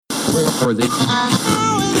This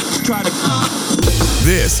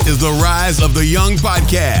is the Rise of the Young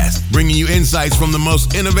podcast, bringing you insights from the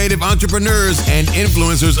most innovative entrepreneurs and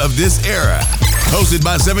influencers of this era. Hosted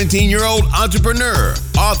by 17-year-old entrepreneur,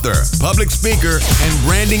 author, public speaker, and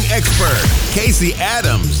branding expert, Casey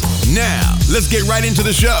Adams. Now, let's get right into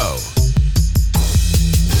the show.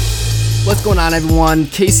 What's going on, everyone?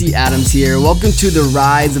 Casey Adams here. Welcome to the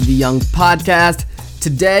Rise of the Young podcast.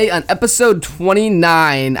 Today, on episode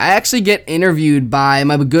 29, I actually get interviewed by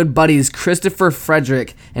my good buddies Christopher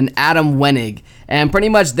Frederick and Adam Wenig. And pretty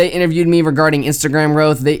much they interviewed me regarding Instagram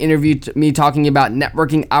growth. They interviewed me talking about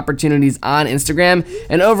networking opportunities on Instagram.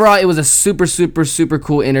 And overall, it was a super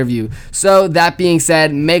cool interview. So that being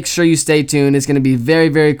said, make sure you stay tuned. It's going to be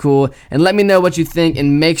very cool. And let me know what you think.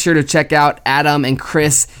 And make sure to check out Adam and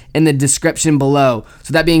Chris in the description below.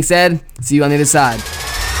 So that being said, see you on the other side.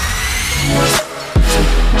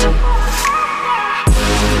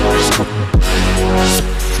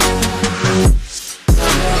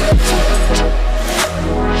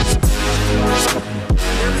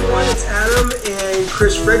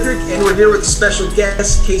 Chris Frederick, and we're here with a special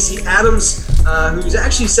guest, Casey Adams, who's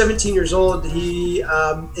actually 17 years old. He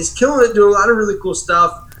is killing it, doing a lot of really cool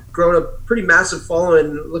stuff, growing a pretty massive following.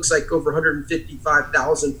 It looks like over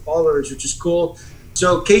 155,000 followers, which is cool.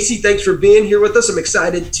 So, Casey, thanks for being here with us. I'm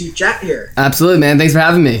excited to chat here. Absolutely, man. Thanks for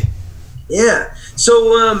having me. Yeah.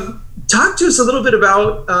 So, talk to us a little bit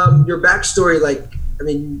about your backstory.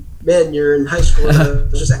 Man, you're in high school. I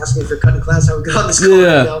was just asking if you're cutting class, how we got on this call.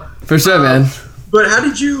 Yeah, for sure, man. But how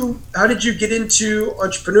did you get into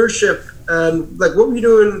entrepreneurship, and what were you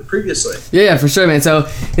doing previously? Yeah, for sure, man. So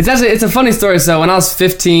it's a funny story. So when I was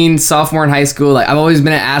 15, sophomore in high school, I've always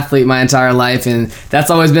been an athlete my entire life, and that's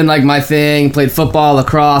always been my thing. Played football,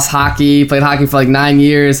 lacrosse, hockey. Played hockey for 9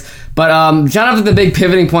 years. But kind of the big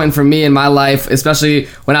pivoting point for me in my life, especially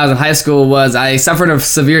when I was in high school, was I suffered a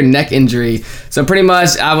severe neck injury. So pretty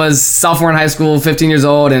much I was sophomore in high school, 15 years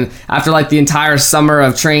old, and after the entire summer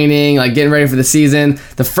of training, getting ready for the season,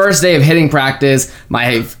 the first day of hitting practice,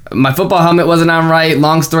 my football helmet wasn't on right.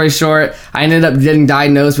 Long story short, I ended up getting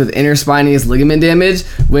diagnosed with interspinous ligament damage,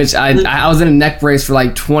 which I was in a neck brace for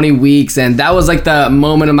 20 weeks, and that was the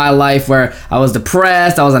moment of my life where I was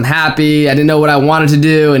depressed, I was unhappy, I didn't know what I wanted to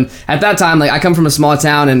do, and at that time, I come from a small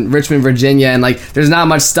town in Richmond, Virginia, and there's not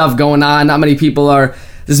much stuff going on, not many people are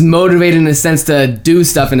just motivated in a sense to do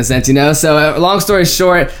stuff in a sense, So long story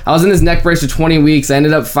short, I was in this neck brace for 20 weeks. I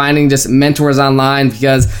ended up finding just mentors online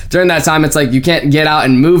because during that time, it's you can't get out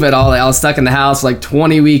and move at all. I was stuck in the house for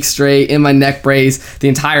 20 weeks straight in my neck brace the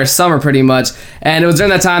entire summer pretty much. And it was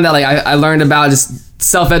during that time that I learned about just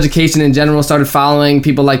self-education in general, started following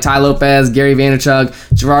people like Tai Lopez, Gary Vaynerchuk,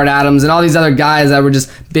 Gerard Adams, and all these other guys that were just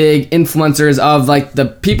big influencers of the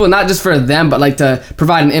people, not just for them, but to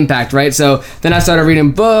provide an impact, right? So then I started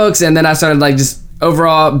reading books, and then I started just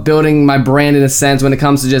overall building my brand in a sense when it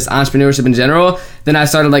comes to just entrepreneurship in general. Then I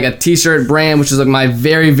started a t-shirt brand, which was my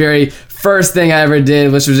very first thing I ever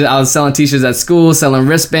did, which was I was selling t-shirts at school, selling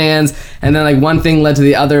wristbands, and then one thing led to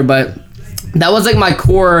the other, but that was my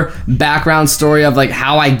core background story of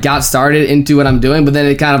how I got started into what I'm doing, but then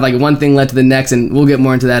it kind of one thing led to the next, and we'll get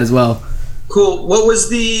more into that as well. Cool. What was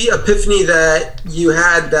the epiphany that you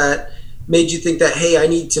had that made you think that, hey, I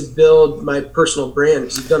need to build my personal brand?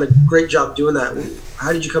 Because you've done a great job doing that.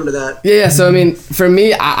 How did you come to that? Yeah, so for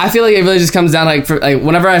me, I feel it really just comes down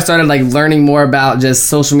whenever I started learning more about just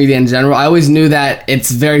social media in general, I always knew that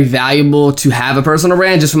it's very valuable to have a personal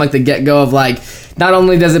brand just from the get-go of not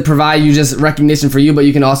only does it provide you just recognition for you, but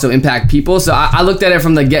you can also impact people. So I looked at it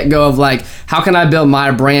from the get-go of how can I build my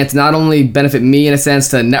brand to not only benefit me in a sense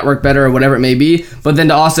to network better or whatever it may be, but then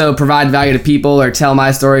to also provide value to people or tell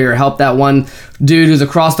my story or help that one dude who's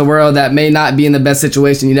across the world that may not be in the best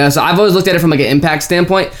situation, So I've always looked at it from an impact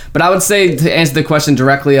standpoint, but I would say to answer the question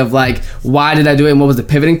directly of why did I do it and what was the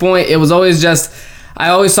pivoting point, it was always just I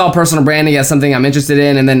always saw personal branding as something I'm interested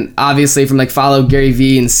in, and then obviously from follow Gary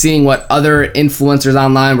Vee and seeing what other influencers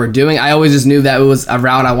online were doing, I always just knew that it was a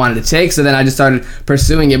route I wanted to take, so then I just started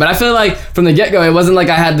pursuing it. But I feel from the get-go, it wasn't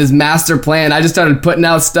I had this master plan. I just started putting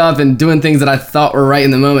out stuff and doing things that I thought were right in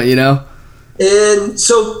the moment, And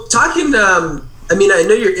so talking, I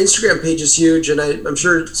know your Instagram page is huge, and I'm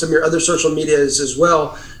sure some of your other social medias as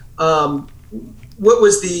well. What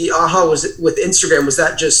was the aha with Instagram? Was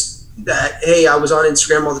that just that, hey, I was on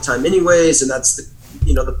Instagram all the time anyways, and that's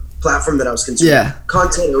the platform that I was consuming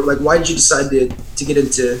content, or why did you decide to get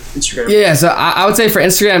into Instagram? Yeah, so I would say for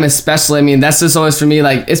Instagram especially, that's just always for me,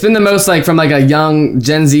 it's been the most from a young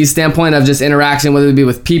Gen Z standpoint of just interaction, whether it be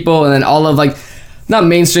with people and then all of not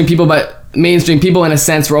mainstream people, but mainstream people in a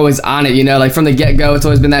sense were always on it, like from the get-go. It's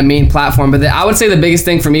always been that main platform. But I would say the biggest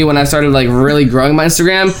thing for me when I started like really growing my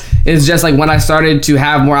Instagram is just like when I started to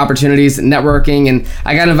have more opportunities networking, and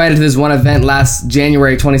I got invited to this one event last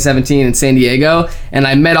January 2017 in San Diego, and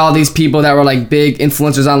I met all these people that were like big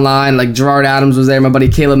influencers online. Like Gerard Adams was there, my buddy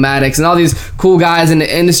Caleb Maddox, and all these cool guys in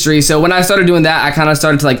the industry. So when I started doing that, I kind of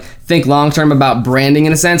started to like think long-term about branding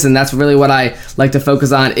in a sense, and that's really what I like to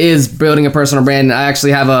focus on, is building a personal brand. And I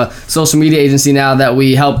actually have a social media agency now that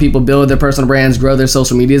we help people build their personal brands, grow their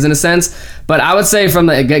social medias in a sense. But I would say from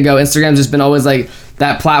the get-go, Instagram's just been always like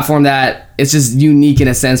that platform that it's just unique in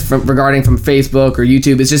a sense regarding from Facebook or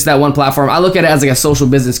YouTube. It's just that one platform. I look at it as like a social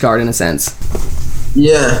business card in a sense.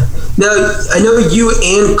 Yeah. Now, I know you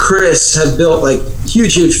and Chris have built like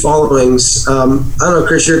huge followings. I don't know,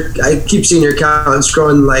 Chris, I keep seeing your account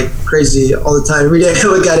scrolling like crazy all the time. Every day I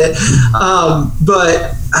look at it.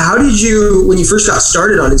 But how did you, when you first got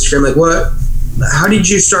started on Instagram, how did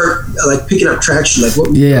you start like picking up traction? Like what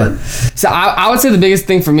were you doing? So I would say the biggest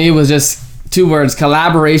thing for me was just 2 words: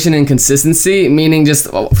 collaboration and consistency. Meaning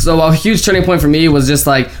a huge turning point for me was just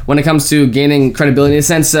like when it comes to gaining credibility in a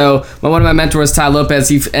sense. So one of my mentors, Ty Lopez,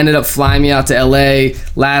 he ended up flying me out to LA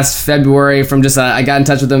last February from just I got in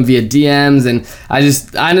touch with him via DMs, and I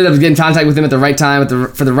ended up getting in contact with him at the right time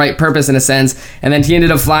for the right purpose in a sense. And then he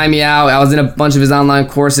ended up flying me out. I was in a bunch of his online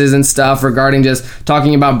courses and stuff regarding just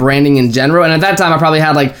talking about branding in general. And at that time I probably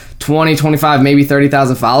had like 20, 25, maybe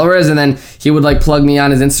 30,000 followers. And then he would like plug me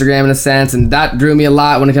on his Instagram in a sense. And that drew me a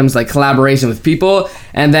lot when it comes to like collaboration with people.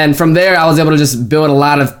 And then from there, I was able to just build a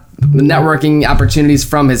lot of networking opportunities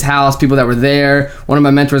from his house, people that were there. One of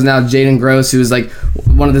my mentors now, Jaden Gross, who's like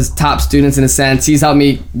one of his top students in a sense. He's helped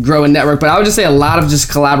me grow a network. But I would just say a lot of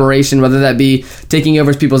just collaboration, whether that be taking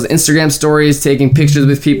over people's Instagram stories, taking pictures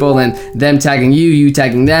with people and them tagging you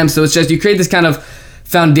tagging them. So it's just, you create this kind of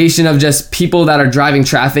foundation of just people that are driving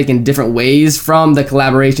traffic in different ways from the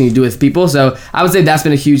collaboration you do with people. So I would say that's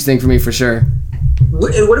been a huge thing for me for sure.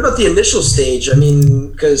 And what about the initial stage? I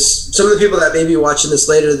mean, because some of the people that may be watching this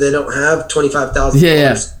later, they don't have 25,000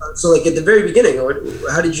 followers. So like at the very beginning,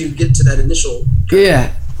 how did you get to that initial?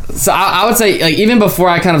 Yeah. So I would say like even before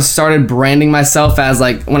I kind of started branding myself as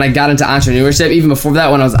like when I got into entrepreneurship, even before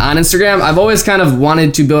that when I was on Instagram, I've always kind of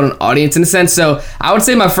wanted to build an audience in a sense. So I would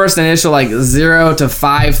say my first initial like 0 to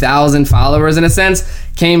 5,000 followers in a sense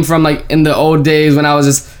came from like in the old days when I was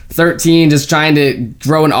just 13, just trying to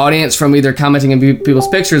grow an audience from either commenting on people's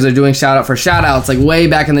pictures or doing shout outs like way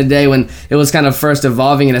back in the day when it was kind of first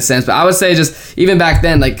evolving in a sense. But I would say just even back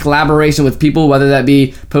then, like collaboration with people, whether that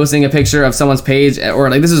be posting a picture of someone's page or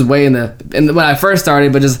like this is way in when I first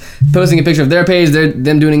started, but just posting a picture of their page,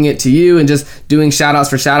 them doing it to you and just doing shout outs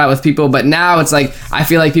for shout out with people. But now it's like I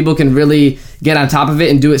feel like people can really get on top of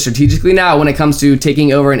it and do it strategically now when it comes to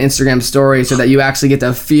taking over an Instagram story so that you actually get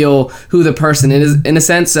to feel who the person is in a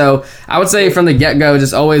sense. So I would say from the get-go,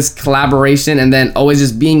 just always collaboration and then always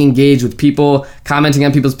just being engaged with people, commenting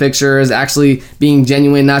on people's pictures, actually being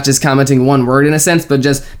genuine, not just commenting one word in a sense, but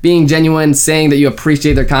just being genuine, saying that you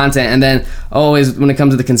appreciate their content. And then always when it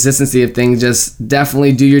comes to the consistency of things, just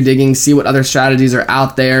definitely do your digging, see what other strategies are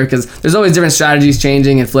out there because there's always different strategies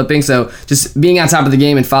changing and flipping. So just being on top of the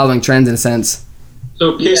game and following trends in a sense.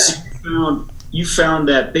 So Casey, you found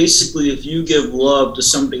that basically if you give love to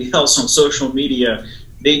somebody else on social media,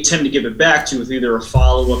 they tend to give it back to you with either a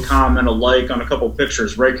follow, a comment, a like on a couple of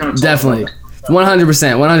pictures, right? Kind of definitely.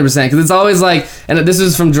 100%, because it's always like, and this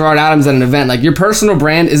is from Gerard Adams at an event, like your personal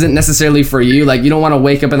brand isn't necessarily for you. Like you don't want to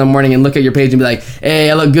wake up in the morning and look at your page and be like,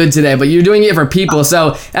 hey, I look good today, but you're doing it for people.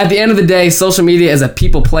 So at the end of the day, social media is a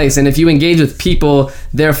people place, and if you engage with people,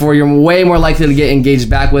 therefore you're way more likely to get engaged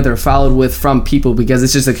back with or followed with from people because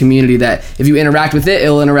it's just a community that if you interact with it,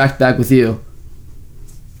 it'll interact back with you.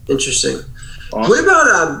 Interesting. Awesome. What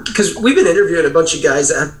about, because we've been interviewing a bunch of guys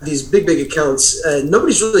that have these big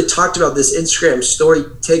nobody's really talked about this Instagram story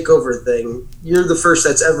takeover thing. You're the first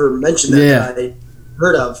that's ever mentioned that I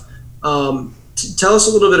heard of. Tell us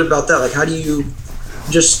a little bit about that. Like, how do you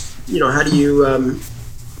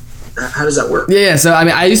how does that work? Yeah, so I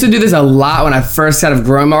mean, I used to do this a lot when I first kind of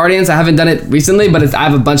growing my audience. I haven't done it recently, but I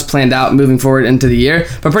have a bunch planned out moving forward into the year.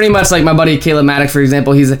 But pretty much like my buddy Caleb Maddox, for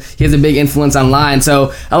example, he has a big influence online.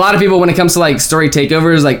 So a lot of people, when it comes to like story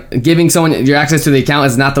takeovers, like giving someone your access to the account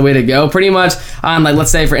is not the way to go. Pretty much on like,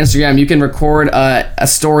 let's say for Instagram, you can record a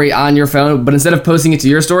story on your phone, but instead of posting it to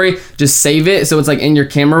your story, just save it. So it's like in your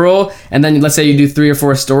camera roll. And then let's say you do 3 or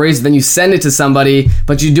 4 stories, then you send it to somebody,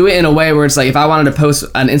 but you do it in a way where it's like, if I wanted to post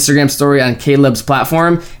an Instagram story on Caleb's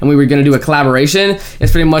platform and we were going to do a collaboration,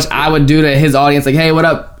 it's pretty much I would do to his audience like, hey, what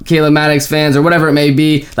up, Caleb Maddox fans, or whatever it may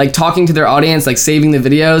be, like talking to their audience, like saving the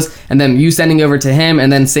videos, and then you sending over to him,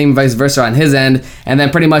 and then same vice versa on his end, and then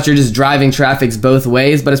pretty much you're just driving traffic both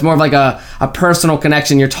ways, but it's more of like a personal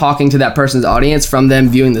connection. You're talking to that person's audience from them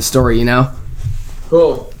viewing the story, you know?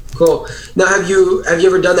 Cool. Now, have you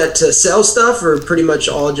ever done that to sell stuff, or pretty much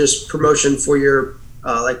all just promotion for your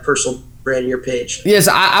like personal brand, your page? Yes,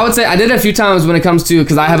 I would say I did it a few times when it comes to,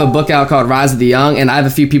 because I have a book out called Rise of the Young, and I have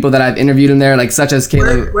a few people that I've interviewed in there, like such as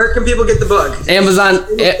Caleb. Where can people get the book? Amazon.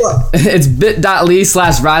 It's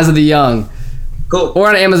bit.ly/Rise of the Young. Cool. Or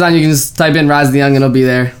on Amazon, you can just type in Rise of the Young and it'll be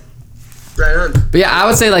there. Right on. But yeah, I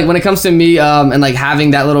would say like when it comes to me and like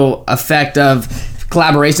having that little effect of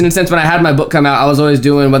collaboration, in a sense, when I had my book come out, I was always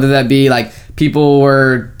doing, whether that be like people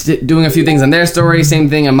were doing a few things on their story, same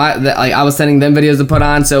thing on my, like I was sending them videos to put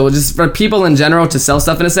on. So just for people in general to sell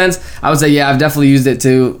stuff in a sense, I would say, yeah, I've definitely used it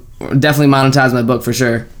to definitely monetize my book for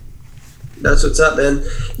sure. That's what's up, man.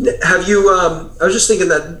 Have you, I was just thinking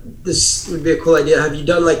that this would be a cool idea. Have you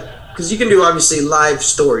done like, because you can do obviously live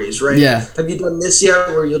stories, right? Yeah. Have you done this yet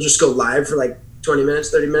where you'll just go live for like 20 minutes,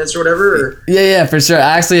 30 minutes or whatever? Or? Yeah, for sure.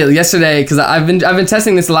 Actually, yesterday, because I've been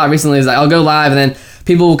testing this a lot recently, is like I'll go live and then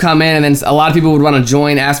people will come in, and then a lot of people would want to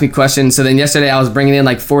join, ask me questions. So then yesterday I was bringing in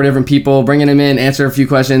like 4 different people, bringing them in, answer a few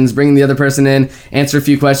questions, bringing the other person in, answer a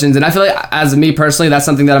few questions. And I feel like, as me personally, that's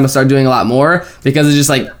something that I'm gonna start doing a lot more, because it just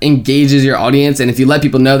like engages your audience. And if you let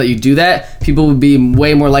people know that you do that, people will be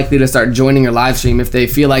way more likely to start joining your live stream if they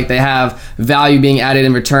feel like they have value being added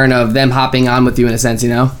in return of them hopping on with you, in a sense, you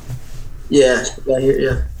know? Yeah,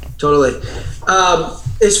 totally.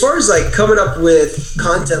 As far as like coming up with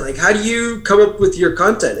content, like how do you come up with your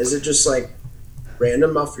content? Is it just like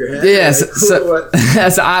random off your head? Yeah,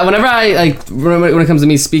 like, whenever I like, when it comes to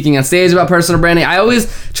me speaking on stage about personal branding, I always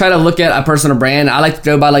try to look at a personal brand. I like to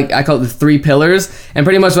go by, like, I call it the 3 pillars. And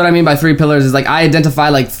pretty much what I mean by 3 pillars is like I identify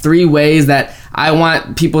like 3 ways that I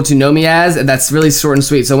want people to know me as, and that's really short and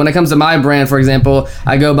sweet. So when it comes to my brand, for example,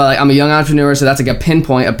 I go by like, I'm a young entrepreneur, so that's like a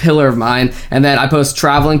pinpoint, a pillar of mine. And then I post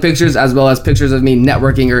traveling pictures as well as pictures of me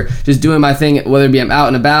networking or just doing my thing, whether it be I'm out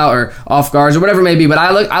and about or off guards or whatever it may be. But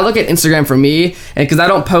I look at Instagram for me, and because I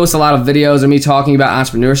don't post a lot of videos of me talking about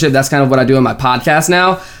entrepreneurship, that's kind of what I do on my podcast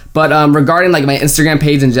now. But regarding like my Instagram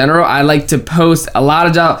page in general, I like to post a lot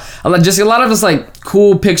of just like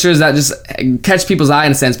cool pictures that just catch people's eye,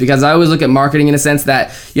 in a sense, because I always look at marketing in a sense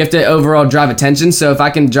that you have to overall drive attention. So if I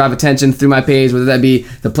can drive attention through my page, whether that be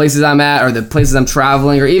the places I'm at or the places I'm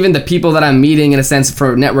traveling or even the people that I'm meeting, in a sense,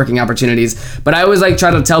 for networking opportunities. But I always like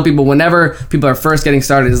try to tell people, whenever people are first getting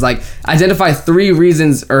started, is like identify 3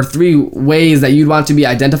 reasons or 3 ways that you'd want to be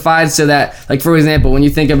identified, so that, like, for example, when you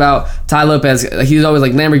think about Tai Lopez, he's always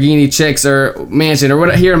like Lamborghini, chicks, or mansion, or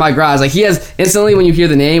what, here in my garage, like he has instantly, when you hear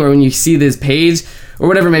the name or when you see this page or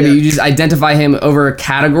whatever, maybe you just identify him over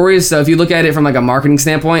categories. So if you look at it from like a marketing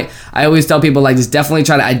standpoint, I always tell people, like, just definitely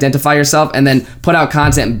try to identify yourself and then put out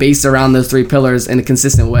content based around those 3 pillars in a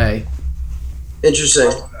consistent way. Interesting.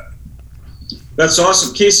 That's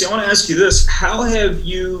awesome. Casey, I want to ask you this. How have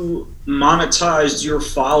you monetized your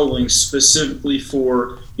following specifically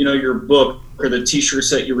for, your book or the t-shirts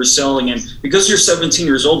that you were selling? And because you're 17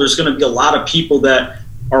 years old, there's going to be a lot of people that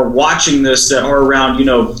are watching this that are around, the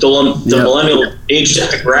millennial age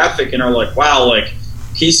demographic, and are like, wow, like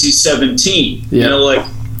Casey's 17. Like,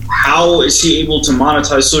 how is he able to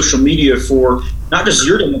monetize social media for not just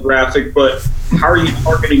your demographic, but how are you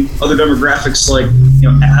targeting other demographics like,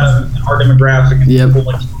 Adam and our demographic, and people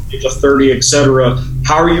like age of 30, etc.?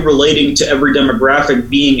 How are you relating to every demographic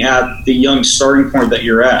being at the young starting point that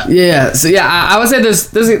you're at? Yeah, so I would say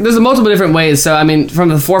there's a multiple different ways. So I mean, from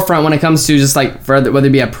the forefront, when it comes to just like whether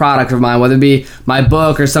it be a product of mine, whether it be my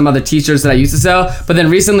book or some other t-shirts that I used to sell. But then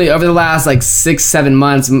recently, over the last like 6-7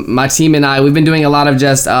 months, my team and I, we've been doing a lot of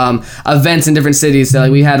just events in different cities. So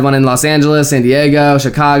like we had one in Los Angeles, San Diego,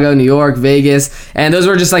 Chicago, New York, Vegas, and those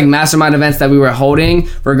were just like mastermind events that we were holding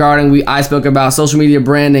regarding. I spoke about social media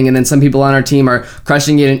branding, and then some people on our team are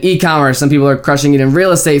crushing it in e-commerce, some people are crushing it in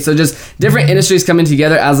real estate. So just different industries coming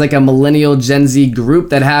together as like a millennial Gen Z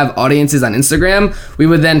group that have audiences on Instagram. We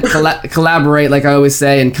would then collaborate, like I always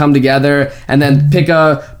say, and come together and then pick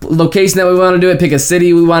a location that we want to do it, pick a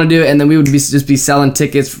city we want to do it, and then we would just be selling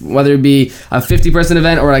tickets, whether it be a 50-person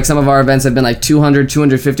event or like some of our events have been like 200,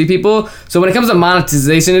 250 people. So when it comes to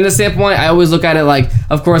monetization in a standpoint, I always look at it like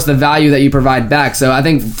of course, the value that you provide back. So I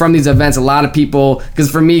think from these events, a lot of people,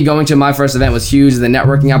 because for me, going to my first event was huge, the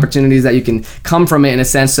networking opportunities that you can come from it in a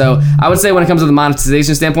sense. So I would say when it comes to the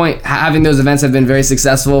monetization standpoint, having those events have been very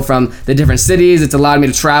successful from the different cities. It's allowed me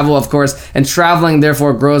to travel, of course, and traveling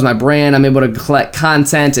therefore grows my brand. I'm able to collect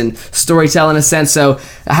content and storytell in a sense. So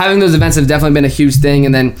having those events have definitely been a huge thing.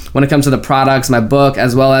 And then when it comes to the products, my book,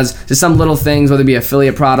 as well as just some little things, whether it be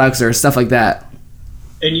affiliate products or stuff like that.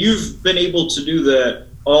 And you've been able to do that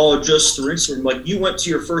all just through Instagram. Like, you went to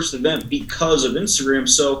your first event because of Instagram.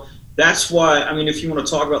 So that's why, I mean, if you want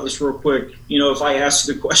to talk about this real quick, you know, if I ask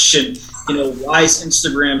the question, you know, why is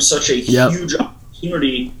Instagram such a huge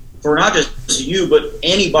opportunity for not just you, but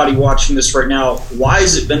anybody watching this right now? Why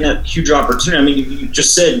has it been that huge opportunity? I mean, you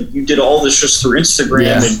just said you did all this just through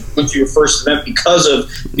Instagram and went to your first event because of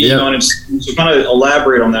being on Instagram. So kind of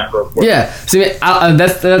elaborate on that real quick. Yeah, so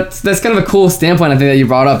that's kind of a cool standpoint I think that you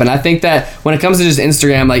brought up. And I think that when it comes to just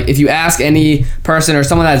Instagram, like if you ask any person or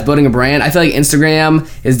someone that's building a brand, I feel like Instagram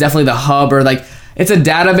is definitely the hub, or like it's a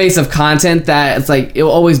database of content that it's like it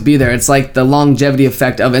will always be there. It's like the longevity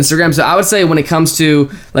effect of Instagram. So I would say when it comes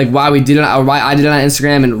to like why we did it, or why I did it on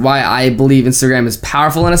Instagram, and why I believe Instagram is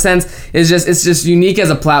powerful in a sense, is just it's just unique as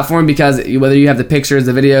a platform, because whether you have the pictures,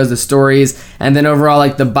 the videos, the stories, and then overall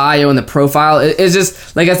like the bio and the profile, it's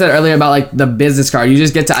just like I said earlier about like the business card. You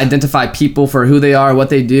just get to identify people for who they are, what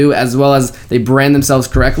they do, as well as they brand themselves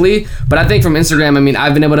correctly. But I think from Instagram, I mean,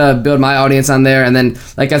 I've been able to build my audience on there, and then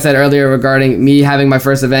like I said earlier regarding me having my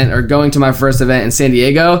first event or going to my first event in San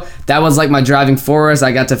Diego, that was like my driving force.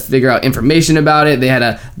 I got to figure out information about it. They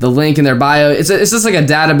had the link in their bio. It's just like a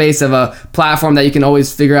database of a platform that you can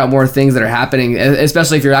always figure out more things that are happening,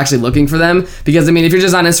 especially if you're actually looking for them. Because I mean, if you're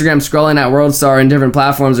just on Instagram scrolling at WorldStar and different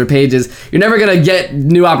platforms or pages, you're never gonna get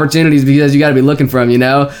new opportunities because you got to be looking for them, you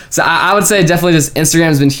know. So I would say definitely just Instagram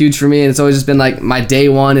has been huge for me, and it's always just been like my day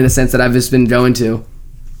one in a sense that I've just been going to.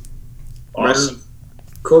 Awesome.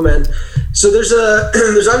 Cool, man. So there's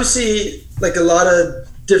obviously like a lot of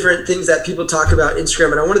different things that people talk about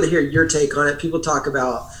Instagram, and I wanted to hear your take on it. People talk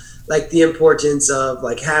about like the importance of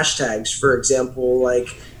like hashtags, for example.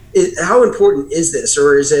 Like, how important is this,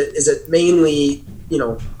 or is it mainly, you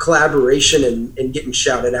know, collaboration and getting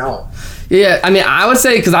shouted out? Yeah, I mean, I would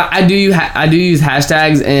say, because I do use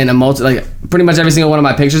hashtags in like pretty much every single one of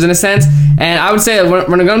my pictures in a sense. And I would say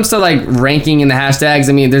when it comes to like ranking in the hashtags,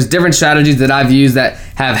 I mean, there's different strategies that I've used that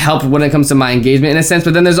have helped when it comes to my engagement in a sense.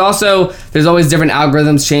 But then there's always different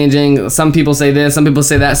algorithms changing. Some people say this, some people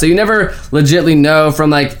say that. So you never legitly know from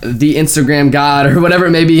like the Instagram god or whatever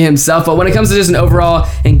it may be himself. But when it comes to just an overall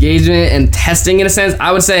engagement and testing in a sense,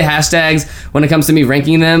 I would say hashtags when it comes to me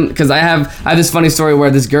ranking them. Because I have this funny story where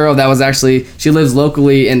this girl that was actually, she lives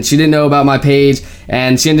locally and she didn't know about my page,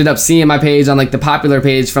 and she ended up seeing my page on like the popular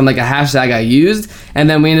page from like a hashtag I used, and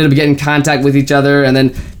then we ended up getting in contact with each other, and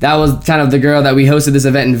then that was kind of the girl that we hosted this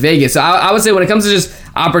event in Vegas. So I would say when it comes to just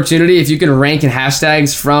opportunity, if you can rank in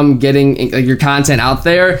hashtags from getting like your content out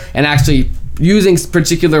there and actually using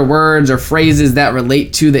particular words or phrases that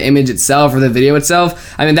relate to the image itself or the video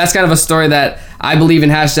itself, I mean, that's kind of a story that I believe in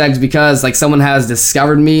hashtags, because like someone has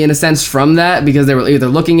discovered me in a sense from that, because they were either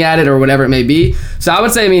looking at it or whatever it may be. So I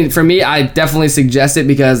would say, I mean, for me, I definitely suggest it,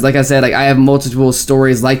 because like I said, like I have multiple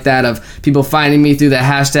stories like that of people finding me through the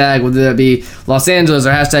hashtag, whether that be Los Angeles or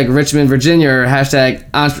hashtag Richmond, Virginia, or hashtag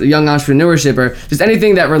young entrepreneurship, or just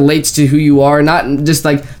anything that relates to who you are, not just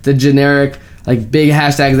like the generic like big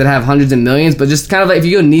hashtags that have hundreds of millions, but just kind of like if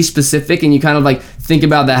you go niche specific and you kind of like think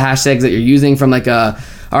about the hashtags that you're using from like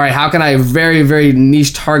all right, how can I very, very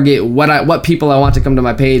niche target what people I want to come to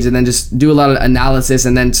my page, and then just do a lot of analysis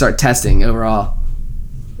and then start testing overall.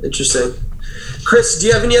 Interesting. Chris, do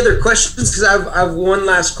you have any other questions? Because I have one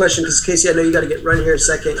last question, because Casey, I know you got to get running here in a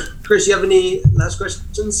second. Chris, you have any last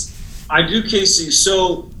questions? I do, Casey.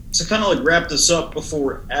 So to kind of like wrap this up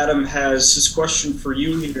before Adam has his question for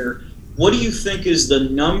you here, what do you think is the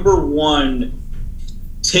number one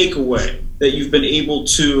takeaway that you've been able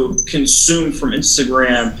to consume from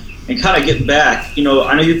Instagram and kind of get back? You know,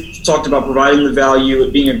 I know you've talked about providing the value,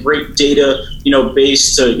 it being a great data, you know,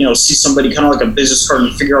 base to, you know, see somebody kind of like a business card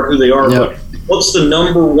and figure out who they are. Yep. But what's the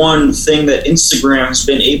number one thing that Instagram has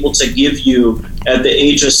been able to give you at the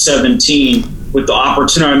age of 17 with the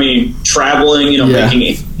opportunity? I mean, traveling, you know, making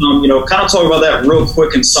income, you know, kind of talk about that real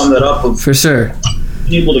quick and sum that up. For sure.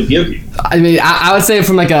 Able to give you. I mean, I would say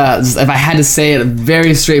from like if I had to say it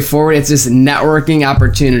very straightforward, it's just networking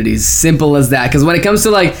opportunities. Simple as that. Because when it comes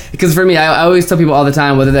to like, because for me, I always tell people all the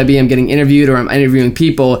time, whether that be I'm getting interviewed or I'm interviewing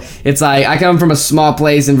people, it's like I come from a small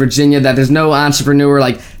place in Virginia that there's no entrepreneur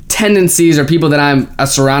like tendencies or people that I'm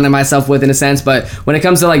surrounding myself with in a sense. But when it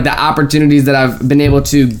comes to like the opportunities that I've been able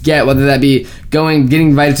to get, whether that be getting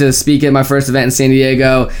invited to speak at my first event in San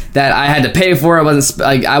Diego that I had to pay for,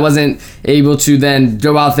 I wasn't able to then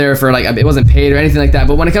go out there for like, it wasn't paid or anything like that.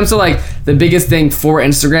 But when it comes to like the biggest thing for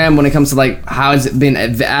Instagram, when it comes to like how it's been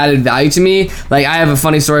added value to me, like I have a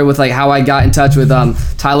funny story with like how I got in touch with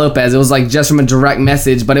Tai Lopez. It was like just from a direct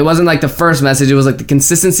message, but it wasn't like the first message. It was like the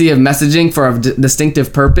consistency of messaging for a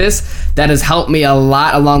distinctive purpose that has helped me a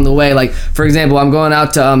lot along the way. Like for example, I'm going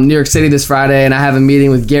out to New York City this Friday and I have a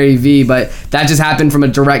meeting with Gary Vee, but that just happened from a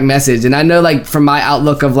direct message. And I know like from my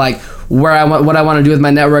outlook of like what I want to do with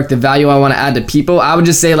my network, the value I want to add to people, I would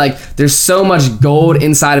just say like there's so much gold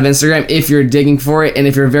inside of Instagram if you're digging for it and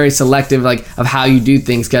if you're very selective like of how you do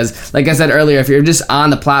things. Because like I said earlier, if you're just on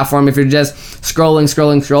the platform, if you're just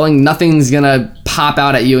scrolling, nothing's gonna pop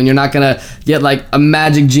out at you and you're not gonna get like a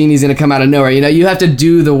magic genie's gonna come out of nowhere. You know, you have to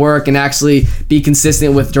do the work and actually be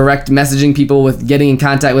consistent with direct messaging people, with getting in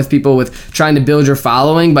contact with people, with trying to build your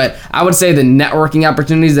following. But I would say the networking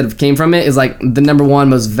opportunities that have came from it is like the number one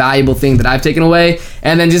most valuable thing that I've taken away.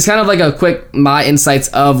 And then just kind of like a quick my insights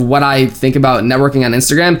of what I think about networking on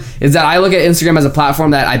Instagram is that I look at Instagram as a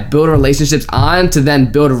platform that I build relationships on to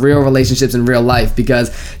then build real relationships in real life,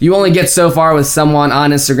 because you only get so far with someone on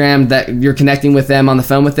Instagram that you're connecting with them on the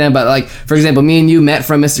phone with them. But like for example, me and you met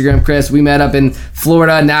from Instagram, Chris. We met up in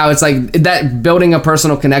Florida. Now it's like that building a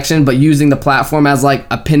personal connection, but using the platform as like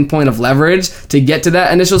a pinpoint of leverage to get to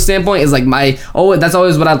that initial standpoint is like that's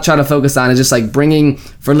always what I try to focus on, is just like bringing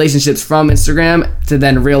relationships from Instagram to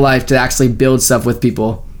then real life to actually build stuff with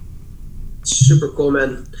people. Super cool,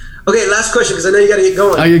 man. Okay, last question, because I know you got to get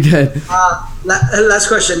going. Oh, you're good. Last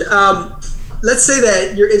question. Let's say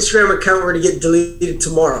that your Instagram account were to get deleted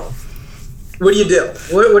tomorrow. What do you do?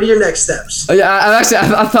 What are your next steps? Oh, yeah,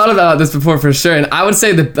 I've thought about this before for sure, and I would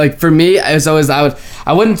say that like for me, it's always I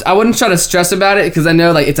wouldn't try to stress about it, because I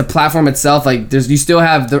know like it's a platform itself. Like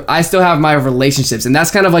I still have my relationships, and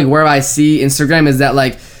that's kind of like where I see Instagram is that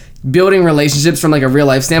like building relationships from like a real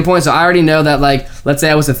life standpoint. So I already know that like let's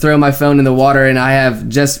say I was to throw my phone in the water and I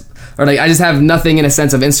just have nothing in a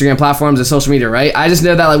sense of Instagram platforms or social media, right? I just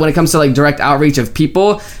know that like when it comes to like direct outreach of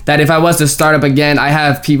people, that if I was to start up again, I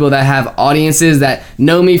have people that have audiences that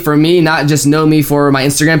know me for me, not just know me for my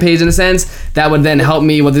Instagram page in a sense, that would then help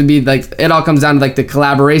me, whether it be like, it all comes down to like the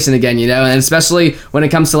collaboration again, you know? And especially when it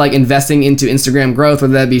comes to like investing into Instagram growth,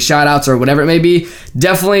 whether that be shout outs or whatever it may be,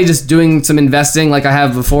 definitely just doing some investing like I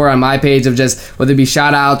have before on my page of just whether it be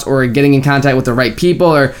shout outs or getting in contact with the right people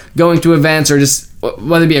or going to events or just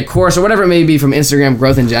whether it be a course or whatever it may be from Instagram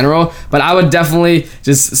growth in general. But I would definitely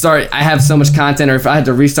just start, I have so much content, or if I had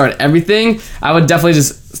to restart everything, I would definitely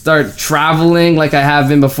just start traveling like I have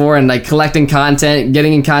been before and like collecting content,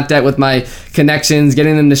 getting in contact with my connections,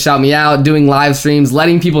 getting them to shout me out, doing live streams,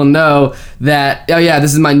 letting people know that, oh yeah,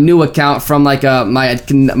 this is my new account from like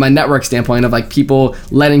my network standpoint of like people,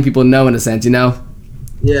 letting people know in a sense, you know?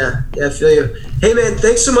 Yeah, I feel you. Hey man,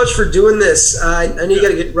 thanks so much for doing this. I know you got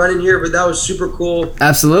to get running here, but that was super cool.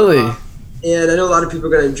 Absolutely. And I know a lot of people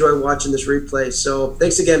are going to enjoy watching this replay. So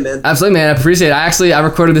thanks again, man. Absolutely, man. I appreciate it. I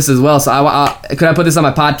recorded this as well. So could I put this on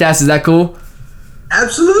my podcast? Is that cool?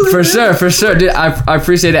 Absolutely. For sure. Dude, I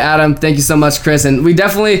appreciate it, Adam. Thank you so much, Chris. And we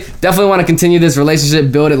definitely want to continue this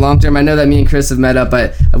relationship, build it long term. I know that me and Chris have met up,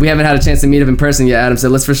 but we haven't had a chance to meet up in person yet, Adam.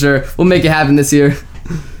 So we'll make it happen this year.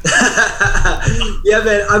 Yeah,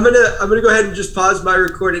 man. I'm gonna go ahead and just pause my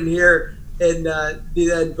recording here and do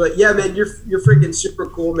that. But yeah, man, you're freaking super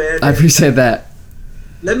cool, man. I appreciate that.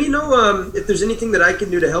 Let me know if there's anything that I can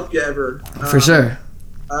do to help you ever. For sure.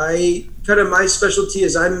 My specialty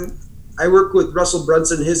is I work with Russell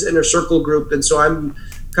Brunson, his Inner Circle group, and so I'm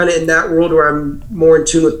kind of in that world where I'm more in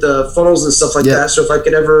tune with the funnels and stuff like that. So if I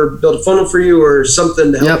could ever build a funnel for you or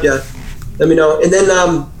something to help you, let me know. And then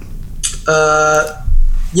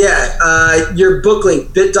your book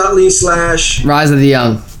link, bit.ly/ Rise of the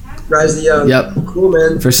Young. Rise of the Young. Yep. Cool,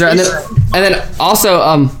 man. For sure. And then also,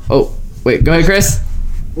 oh, wait, go ahead, Chris.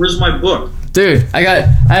 Where's my book? Dude, I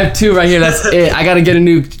have 2 right here. That's it. I got to get a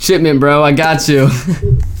new shipment, bro. I got you.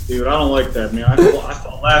 Dude, I don't like that, man. I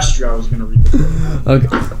thought last year I was going to read the book.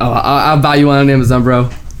 Okay. Oh, I'll buy you one on Amazon, bro.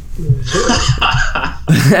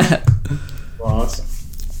 Well, awesome.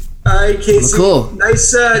 All right, Casey. Cool.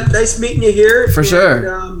 Nice meeting you here. For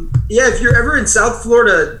sure. If you're ever in South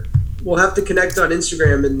Florida, we'll have to connect on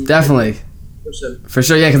Instagram. And definitely. For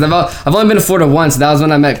sure, yeah, because I've only been to Florida once. That was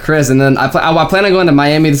when I met Chris, and then I plan on going to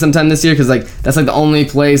Miami sometime this year, because like that's like the only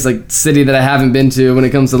place, like city that I haven't been to when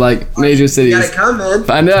it comes to like major cities. You gotta come, man.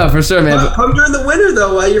 I know, for sure, man. Come during the winter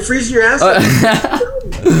though, while you're freezing your ass off.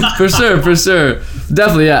 For sure.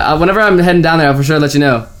 Definitely, yeah. Whenever I'm heading down there, I'll for sure let you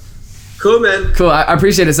know. Cool, man. Cool. I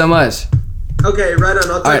appreciate it so much. Okay, right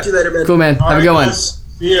on. I'll talk to you later, man. Cool, man. Have a good one.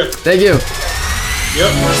 See ya. Thank you.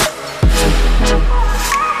 Yep.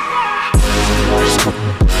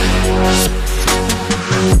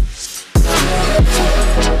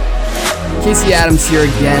 Casey Adams here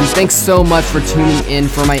again. Thanks so much for tuning in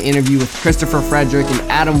for my interview with Christopher Frederick and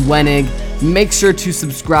Adam Wenig. Make sure to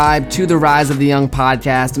subscribe to the Rise of the Young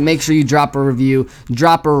podcast. Make sure you drop a review,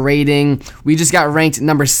 drop a rating. We just got ranked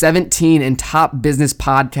number 17 in top business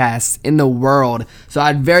podcasts in the world. So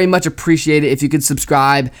I'd very much appreciate it if you could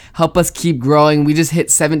subscribe. Help us keep growing. We just hit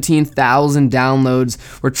 17,000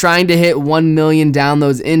 downloads. We're trying to hit 1 million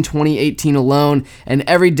downloads in 2018 alone, and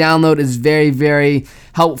every download is very, very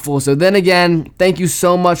helpful. So then again, thank you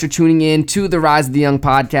so much for tuning in to the Rise of the Young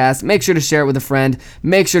podcast. Make sure to share it with a friend.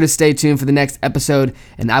 Make sure to stay tuned for the next episode,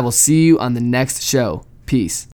 and I will see you on the next show. Peace.